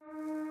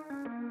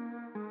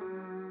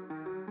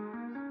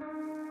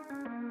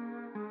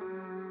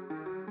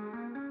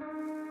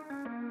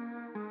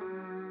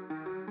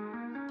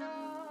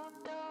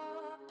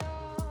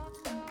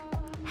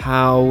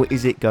How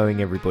is it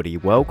going, everybody?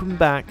 Welcome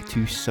back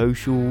to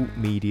Social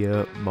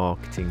Media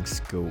Marketing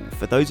School.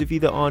 For those of you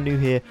that are new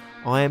here,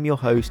 I am your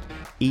host,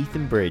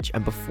 Ethan Bridge,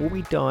 and before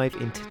we dive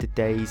into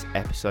today's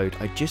episode,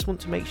 I just want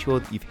to make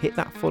sure that you've hit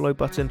that follow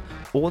button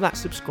or that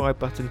subscribe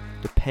button,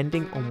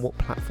 depending on what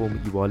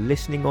platform you are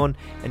listening on.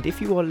 And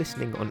if you are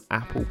listening on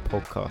Apple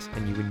Podcasts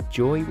and you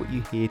enjoy what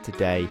you hear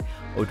today,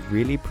 I would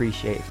really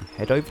appreciate if you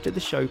head over to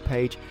the show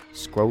page,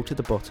 scroll to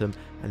the bottom,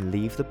 and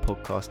leave the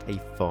podcast a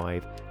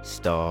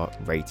 5-star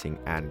rating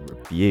and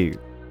review.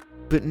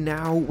 But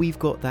now we've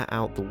got that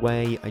out the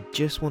way, I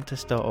just want to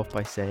start off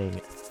by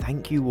saying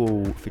thank you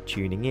all for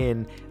tuning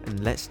in, and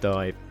let's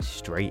dive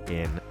straight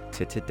in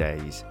to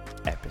today's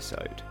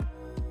episode.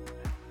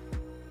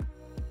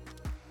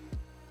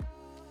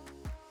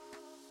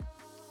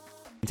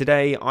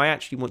 Today, I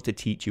actually want to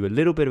teach you a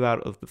little bit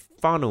about the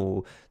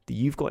funnel that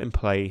you've got in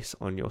place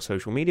on your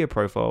social media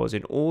profiles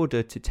in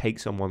order to take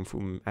someone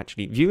from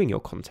actually viewing your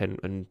content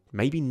and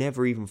maybe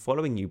never even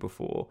following you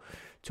before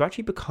to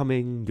actually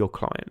becoming your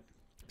client.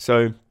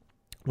 So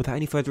without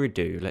any further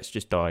ado, let's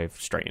just dive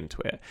straight into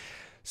it.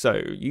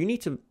 So you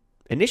need to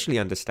initially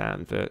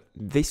understand that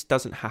this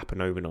doesn't happen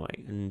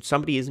overnight, and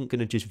somebody isn't going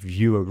to just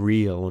view a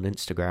reel on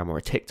Instagram or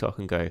a TikTok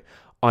and go,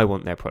 I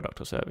want their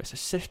product or service,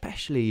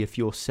 especially if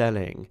you're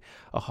selling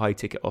a high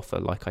ticket offer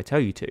like I tell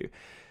you to.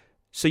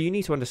 So you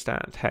need to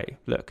understand, hey,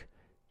 look,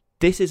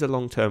 this is a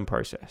long-term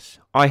process.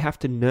 I have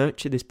to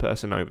nurture this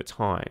person over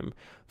time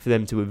for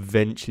them to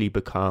eventually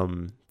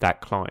become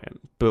that client.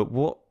 But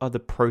what are the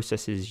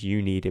processes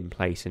you need in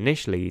place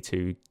initially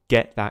to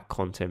get that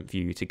content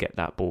view, to get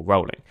that ball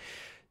rolling?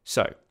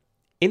 So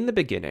in the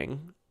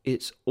beginning,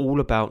 it's all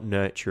about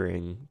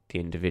nurturing the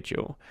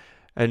individual.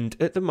 And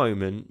at the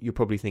moment, you're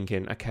probably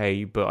thinking,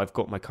 okay, but I've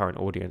got my current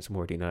audience, I'm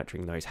already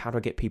nurturing those. How do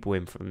I get people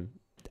in from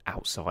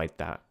outside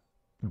that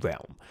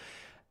realm?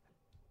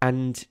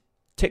 And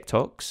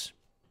TikToks,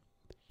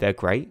 they're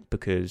great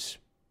because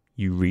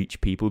you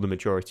reach people. The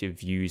majority of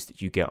views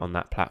that you get on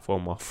that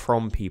platform are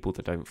from people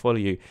that don't follow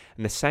you.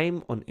 And the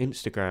same on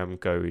Instagram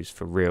goes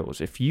for Reels.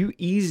 If you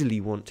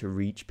easily want to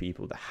reach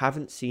people that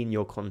haven't seen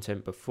your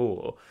content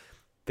before,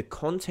 the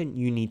content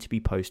you need to be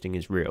posting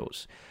is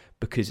Reels,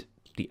 because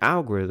the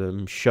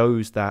algorithm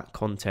shows that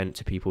content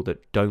to people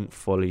that don't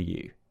follow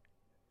you.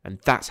 And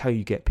that's how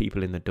you get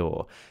people in the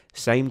door.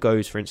 Same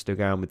goes for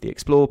Instagram with the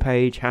explore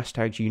page,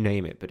 hashtags, you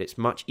name it. But it's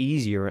much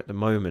easier at the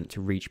moment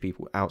to reach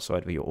people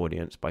outside of your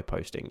audience by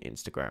posting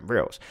Instagram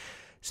Reels.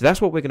 So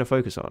that's what we're going to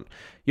focus on.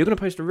 You're going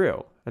to post a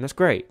Reel, and that's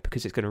great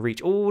because it's going to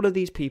reach all of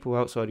these people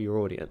outside of your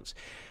audience.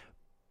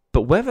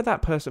 But whether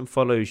that person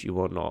follows you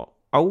or not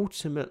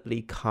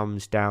ultimately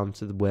comes down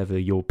to whether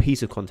your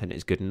piece of content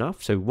is good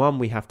enough. So one,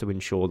 we have to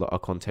ensure that our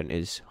content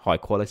is high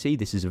quality.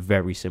 This is a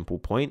very simple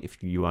point.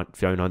 If you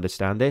don't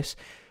understand this,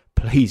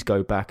 please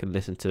go back and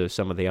listen to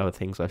some of the other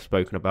things I've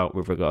spoken about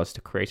with regards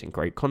to creating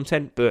great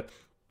content, but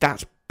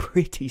that's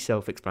pretty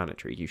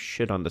self-explanatory. You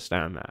should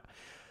understand that.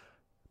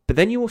 But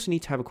then you also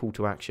need to have a call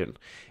to action.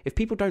 If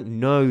people don't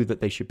know that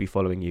they should be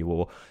following you,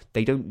 or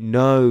they don't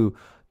know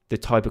the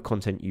type of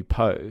content you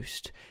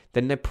post,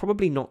 then they're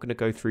probably not going to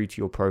go through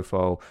to your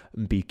profile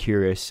and be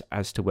curious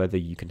as to whether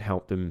you can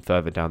help them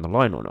further down the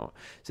line or not.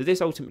 So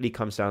this ultimately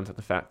comes down to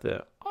the fact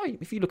that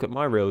if you look at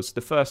my Reels,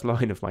 the first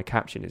line of my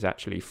caption is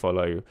actually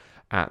follow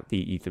at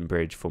the Ethan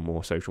Bridge for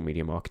more social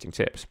media marketing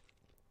tips.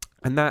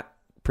 And that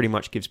pretty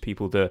much gives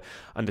people the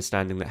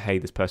understanding that, hey,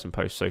 this person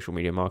posts social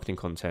media marketing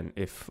content.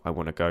 If I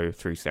want to go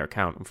through to their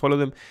account and follow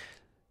them,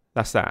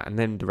 that's that. And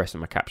then the rest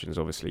of my caption is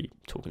obviously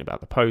talking about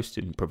the post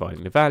and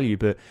providing the value.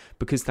 But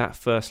because that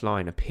first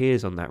line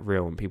appears on that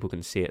reel and people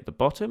can see it at the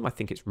bottom, I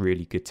think it's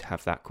really good to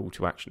have that call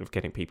to action of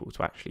getting people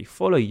to actually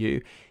follow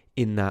you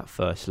in that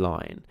first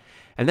line.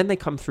 And then they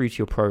come through to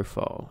your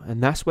profile.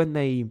 And that's when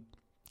they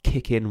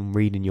kick in and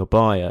read in your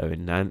bio.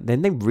 And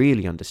then they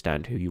really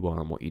understand who you are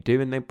and what you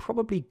do. And they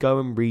probably go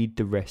and read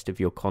the rest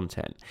of your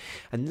content.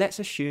 And let's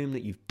assume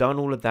that you've done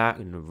all of that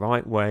in the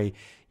right way.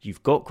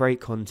 You've got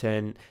great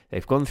content,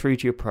 they've gone through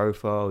to your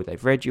profile,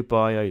 they've read your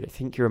bio, they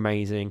think you're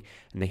amazing,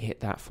 and they hit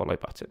that follow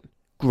button.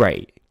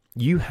 Great.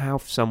 You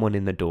have someone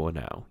in the door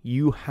now.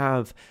 You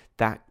have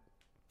that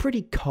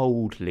pretty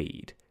cold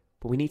lead,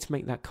 but we need to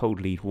make that cold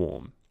lead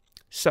warm.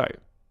 So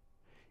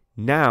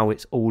now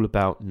it's all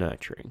about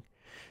nurturing.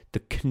 The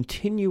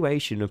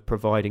continuation of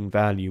providing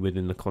value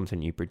within the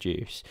content you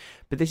produce.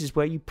 But this is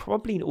where you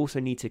probably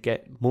also need to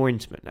get more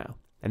intimate now.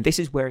 And this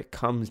is where it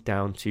comes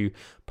down to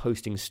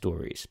posting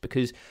stories,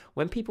 because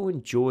when people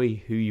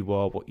enjoy who you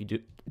are, what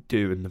you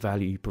do and the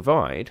value you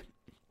provide,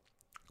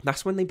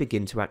 that's when they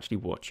begin to actually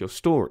watch your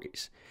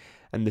stories.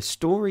 And the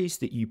stories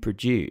that you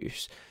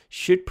produce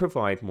should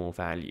provide more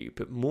value,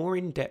 but more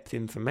in-depth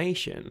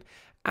information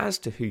as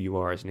to who you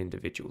are as an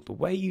individual, the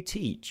way you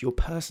teach, your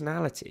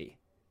personality.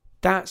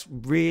 That's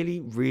really,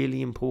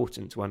 really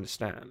important to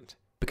understand,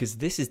 because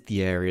this is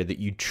the area that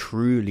you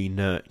truly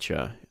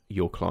nurture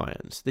your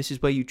clients. This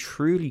is where you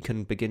truly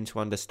can begin to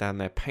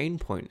understand their pain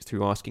points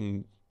through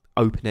asking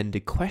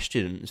open-ended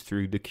questions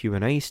through the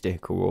Q&A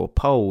sticker or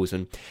polls,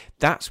 and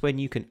that's when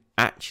you can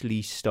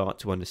actually start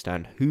to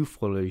understand who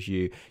follows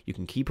you. You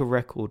can keep a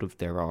record of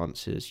their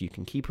answers, you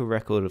can keep a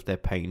record of their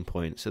pain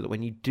points, so that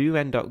when you do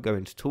end up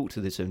going to talk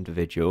to this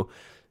individual,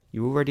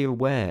 you're already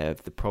aware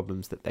of the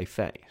problems that they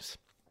face.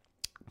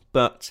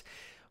 But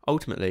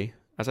ultimately,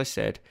 as I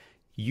said,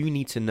 you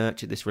need to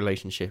nurture this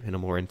relationship in a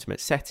more intimate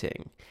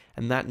setting.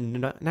 And that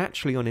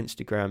naturally on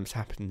Instagram's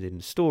happened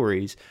in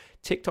stories.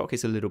 TikTok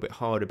is a little bit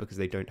harder because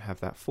they don't have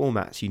that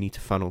format, so you need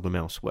to funnel them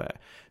elsewhere.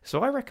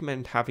 So I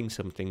recommend having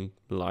something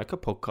like a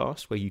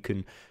podcast where you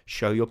can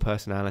show your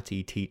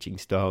personality, teaching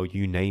style,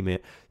 you name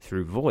it,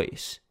 through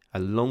voice, a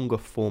longer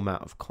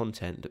format of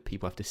content that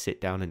people have to sit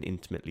down and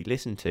intimately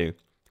listen to.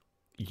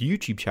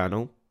 YouTube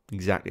channel,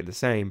 exactly the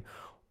same.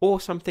 Or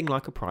something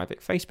like a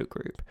private Facebook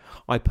group.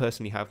 I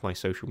personally have my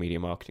Social Media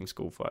Marketing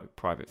School for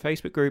private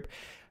Facebook group.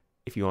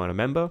 If you aren't a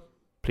member,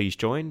 please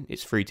join.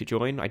 It's free to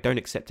join. I don't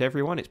accept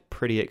everyone. It's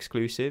pretty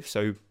exclusive.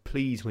 So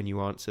please, when you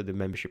answer the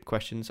membership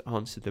questions,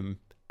 answer them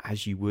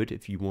as you would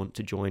if you want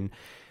to join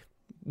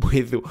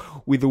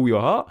with all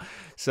your heart.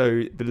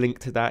 So the link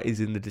to that is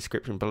in the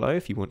description below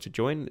if you want to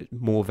join.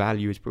 More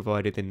value is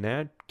provided in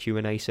there.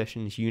 Q&A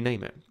sessions, you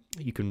name it.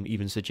 You can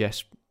even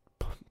suggest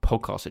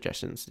podcast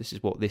suggestions. This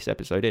is what this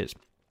episode is.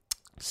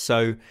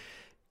 So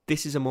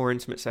this is a more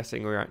intimate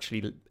setting where you're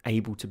actually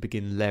able to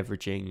begin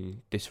leveraging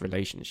this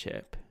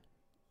relationship.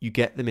 You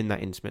get them in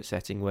that intimate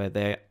setting where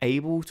they're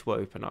able to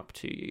open up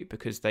to you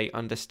because they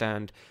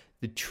understand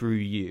the true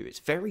you. It's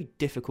very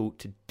difficult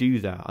to do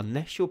that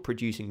unless you're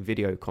producing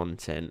video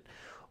content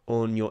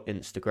on your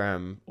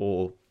Instagram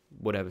or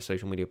whatever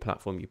social media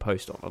platform you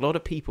post on. A lot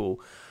of people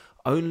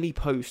only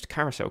post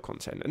carousel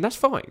content, and that's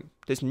fine.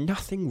 There's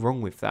nothing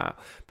wrong with that,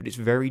 but it's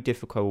very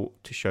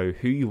difficult to show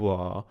who you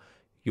are,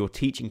 your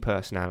teaching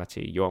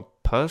personality, your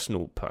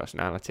personal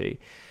personality,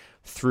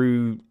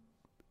 through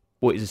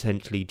what is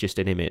essentially just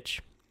an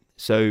image.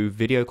 So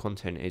video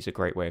content is a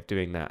great way of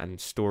doing that, and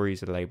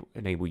stories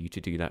enable you to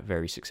do that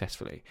very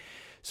successfully.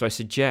 So I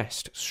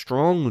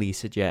strongly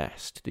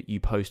suggest that you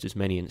post as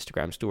many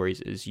Instagram stories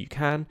as you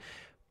can,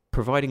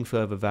 providing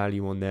further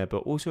value on there, but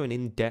also an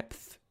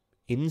in-depth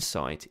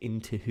insight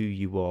into who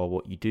you are,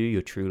 what you do,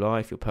 your true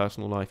life, your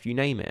personal life, you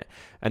name it.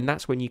 And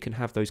that's when you can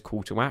have those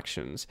call to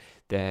actions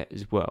there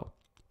as well.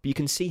 But you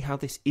can see how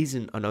this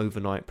isn't an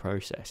overnight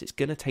process. It's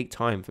going to take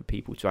time for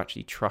people to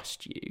actually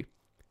trust you.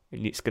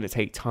 And it's going to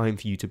take time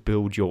for you to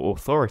build your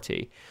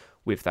authority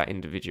with that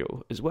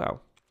individual as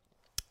well.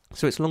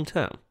 So it's long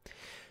term.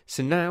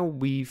 So now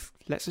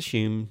let's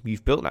assume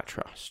you've built that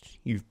trust.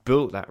 You've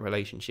built that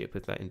relationship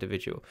with that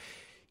individual.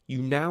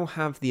 You now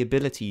have the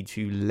ability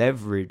to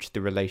leverage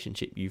the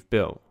relationship you've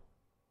built.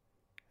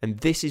 And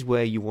this is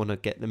where you want to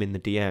get them in the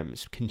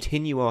DMs.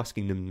 Continue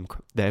asking them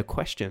their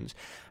questions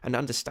and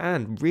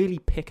understand, really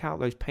pick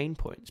out those pain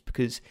points.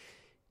 Because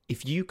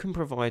if you can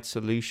provide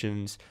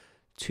solutions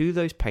to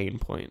those pain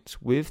points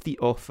with the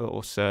offer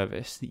or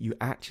service that you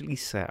actually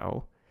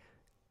sell,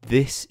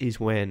 this is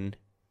when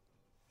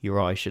your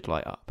eyes should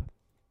light up.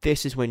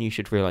 This is when you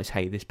should realize,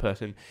 hey, this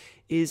person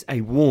is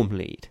a warm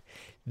lead.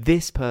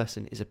 This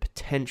person is a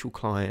potential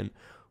client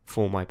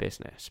for my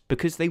business,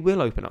 because they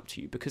will open up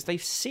to you, because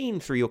they've seen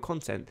through your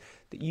content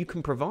that you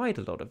can provide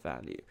a lot of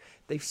value.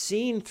 They've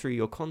seen through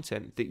your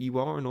content that you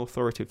are an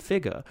authoritative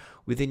figure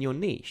within your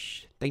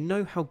niche. They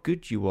know how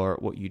good you are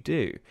at what you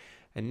do.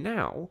 And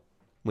now,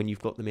 when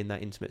you've got them in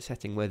that intimate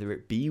setting, whether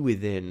it be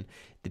within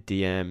the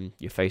DM,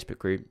 your Facebook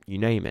group, you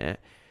name it,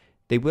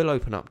 they will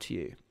open up to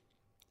you.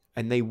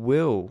 And they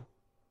will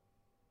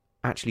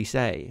actually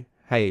say,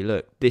 hey,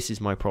 look, this is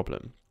my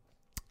problem.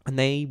 And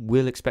they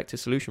will expect a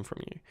solution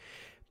from you.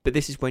 But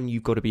this is when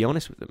you've got to be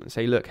honest with them and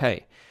say, look,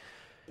 hey,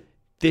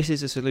 this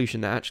is a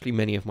solution that actually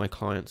many of my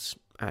clients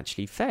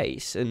actually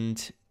face.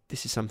 And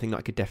this is something that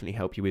I could definitely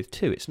help you with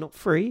too. It's not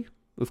free,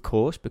 of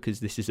course, because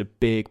this is a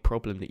big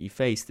problem that you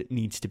face that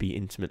needs to be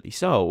intimately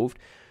solved.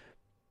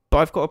 But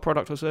I've got a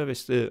product or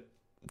service that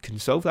can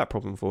solve that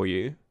problem for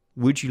you.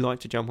 Would you like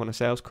to jump on a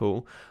sales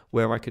call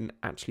where I can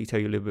actually tell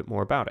you a little bit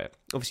more about it?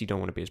 Obviously, you don't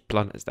want to be as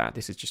blunt as that.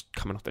 This is just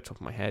coming off the top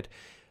of my head.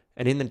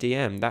 And in the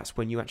DM, that's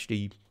when you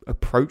actually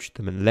approach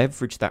them and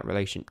leverage that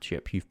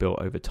relationship you've built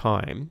over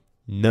time,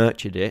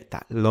 nurtured it,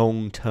 that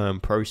long-term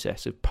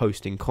process of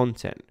posting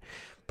content,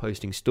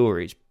 posting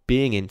stories,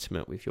 being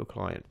intimate with your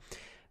client.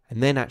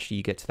 And then actually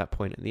you get to that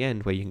point at the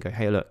end where you can go,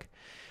 hey, look,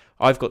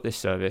 I've got this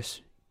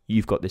service,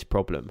 you've got this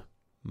problem.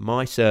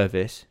 My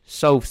service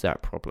solves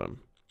that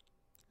problem.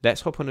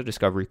 Let's hop on a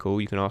discovery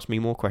call. You can ask me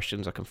more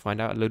questions. I can find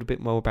out a little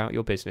bit more about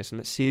your business, and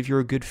let's see if you're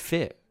a good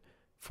fit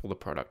for the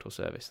product or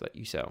service that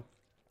you sell.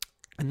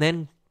 And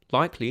then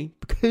likely,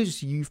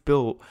 because you've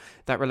built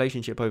that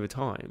relationship over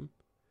time,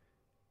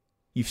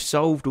 you've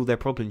solved all their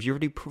problems. You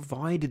already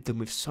provided them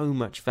with so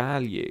much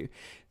value.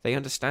 They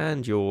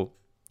understand your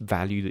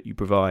value that you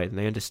provide, and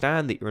they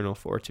understand that you're an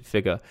authoritative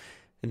figure,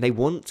 and they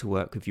want to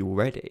work with you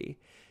already.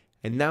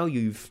 And now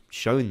you've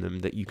shown them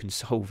that you can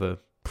solve a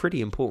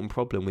pretty important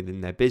problem within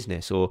their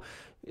business, or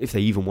if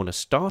they even want to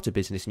start a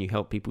business and you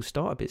help people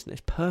start a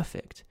business,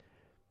 perfect.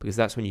 because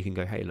that's when you can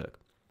go, hey, look,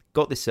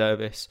 got this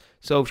service,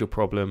 solves your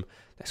problem.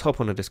 Let's hop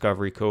on a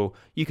discovery call.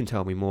 You can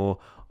tell me more.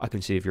 I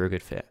can see if you're a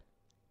good fit.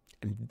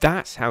 And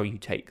that's how you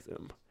take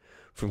them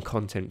from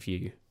content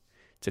view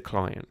to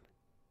client.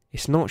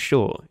 It's not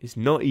short. It's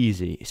not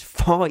easy. It's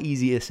far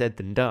easier said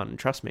than done.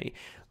 Trust me.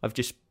 I've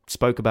just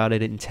spoke about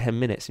it in 10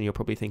 minutes and you're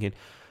probably thinking,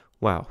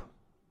 wow,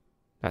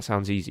 that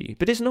sounds easy.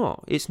 But it's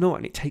not. It's not.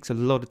 And it takes a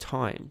lot of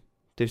time.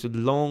 There's a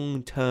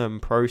long-term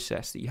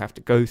process that you have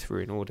to go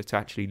through in order to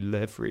actually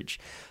leverage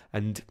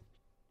and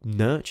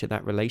nurture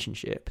that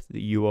relationship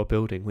that you are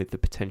building with the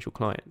potential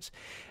clients.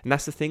 And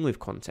that's the thing with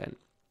content.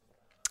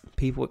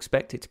 People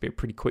expect it to be a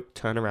pretty quick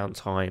turnaround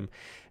time,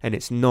 and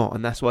it's not.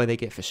 And that's why they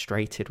get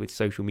frustrated with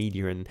social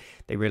media and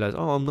they realize,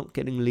 oh, I'm not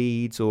getting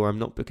leads, or I'm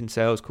not booking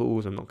sales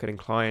calls, I'm not getting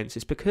clients.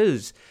 It's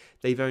because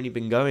they've only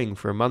been going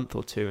for a month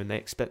or two and they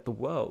expect the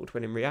world,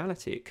 when in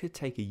reality it could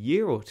take a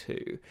year or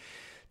two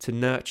to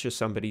nurture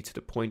somebody to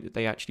the point that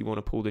they actually want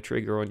to pull the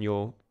trigger on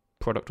your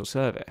product or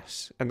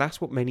service. And that's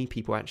what many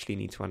people actually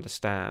need to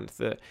understand,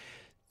 that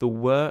the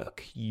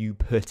work you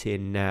put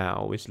in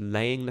now is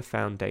laying the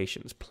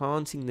foundations,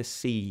 planting the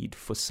seed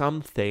for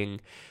something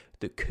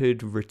that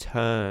could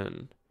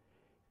return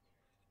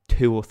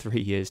 2 or 3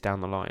 years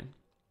down the line.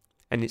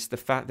 And it's the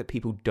fact that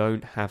people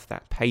don't have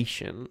that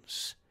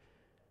patience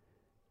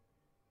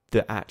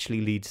that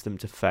actually leads them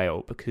to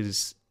fail,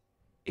 because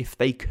if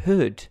they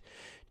could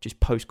just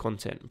post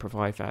content and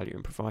provide value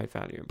and provide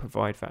value and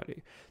provide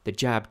value, the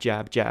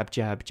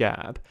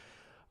jab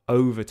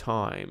over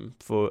time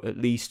for at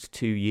least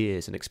 2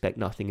 years and expect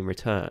nothing in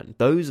return,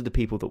 those are the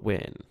people that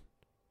win.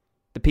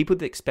 The people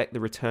that expect the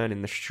return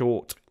in the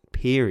short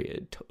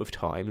period of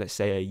time, let's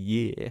say a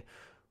year,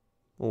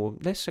 or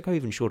let's go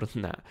even shorter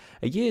than that.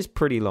 A year is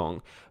pretty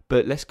long,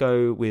 but let's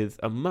go with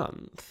a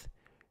month.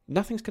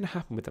 Nothing's going to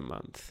happen with a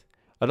month.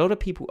 A lot of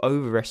people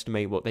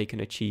overestimate what they can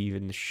achieve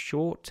in the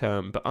short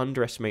term, but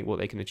underestimate what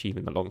they can achieve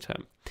in the long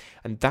term.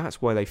 And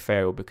that's why they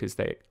fail, because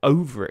they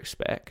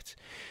over-expect,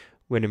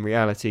 when in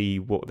reality,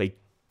 what they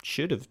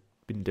should have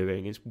been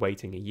doing is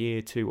waiting a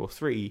year, 2 or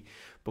 3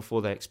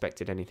 before they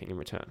expected anything in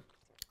return.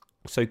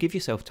 So give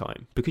yourself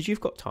time, because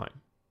you've got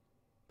time.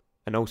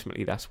 And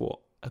ultimately, that's what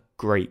a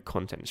great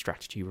content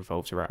strategy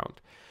revolves around.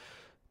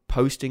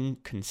 Posting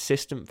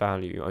consistent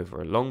value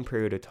over a long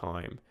period of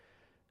time,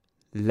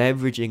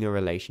 leveraging a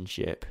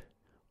relationship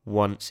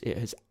once it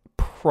has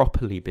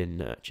properly been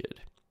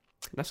nurtured.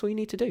 That's all you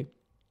need to do.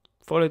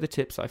 Follow the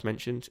tips I've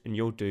mentioned and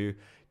you'll do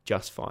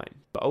just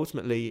fine. But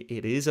ultimately,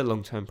 it is a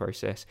long-term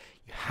process.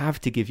 You have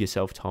to give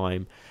yourself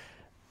time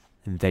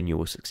and then you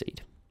will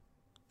succeed.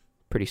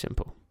 Pretty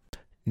simple.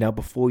 Now,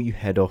 before you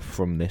head off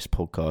from this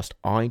podcast,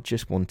 I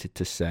just wanted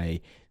to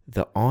say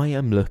that I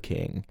am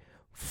looking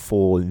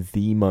for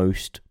the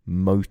most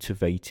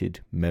motivated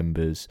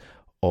members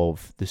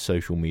of the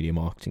Social Media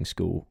Marketing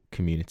School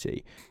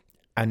community.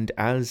 And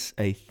as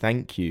a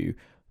thank you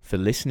for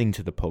listening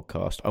to the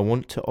podcast, I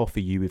want to offer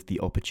you with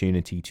the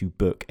opportunity to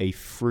book a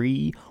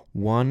free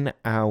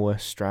 1-hour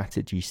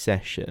strategy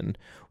session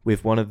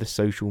with one of the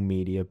Social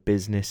Media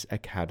Business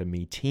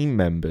Academy team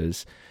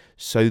members,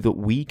 so that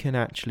we can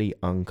actually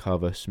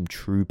uncover some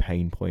true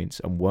pain points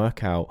and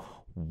work out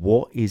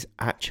what is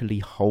actually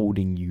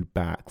holding you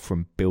back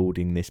from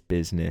building this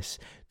business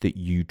that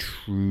you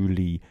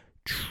truly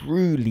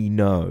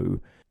know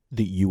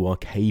that you are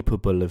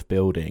capable of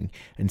building,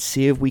 and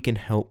see if we can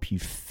help you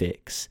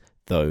fix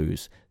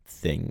those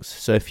things.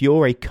 So if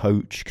you're a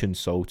coach,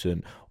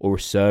 consultant, or a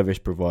service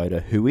provider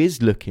who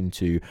is looking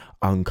to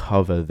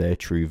uncover their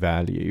true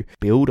value,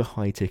 build a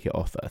high ticket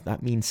offer.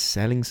 That means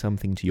selling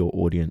something to your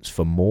audience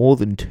for more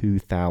than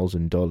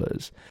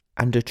 $2,000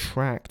 and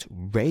attract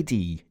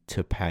ready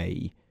to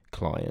pay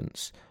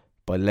clients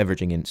by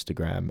leveraging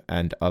Instagram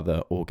and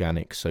other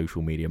organic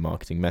social media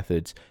marketing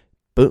methods.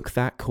 Book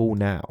that call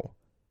now.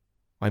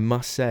 I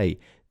must say,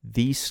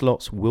 these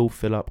slots will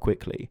fill up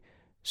quickly.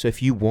 So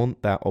if you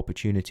want that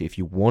opportunity, if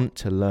you want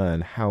to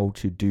learn how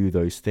to do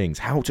those things,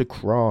 how to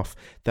craft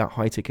that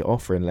high ticket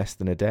offer in less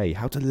than a day,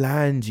 how to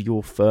land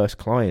your first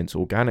clients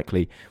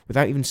organically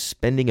without even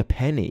spending a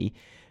penny,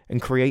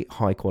 and create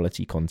high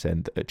quality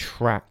content that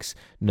attracts,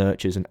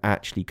 nurtures, and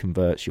actually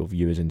converts your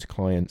viewers into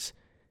clients,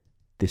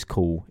 this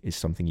call is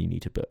something you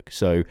need to book.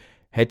 So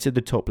head to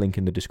the top link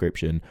in the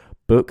description,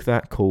 book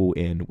that call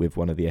in with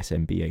one of the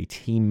SMBA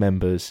team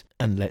members,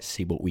 and let's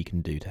see what we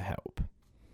can do to help.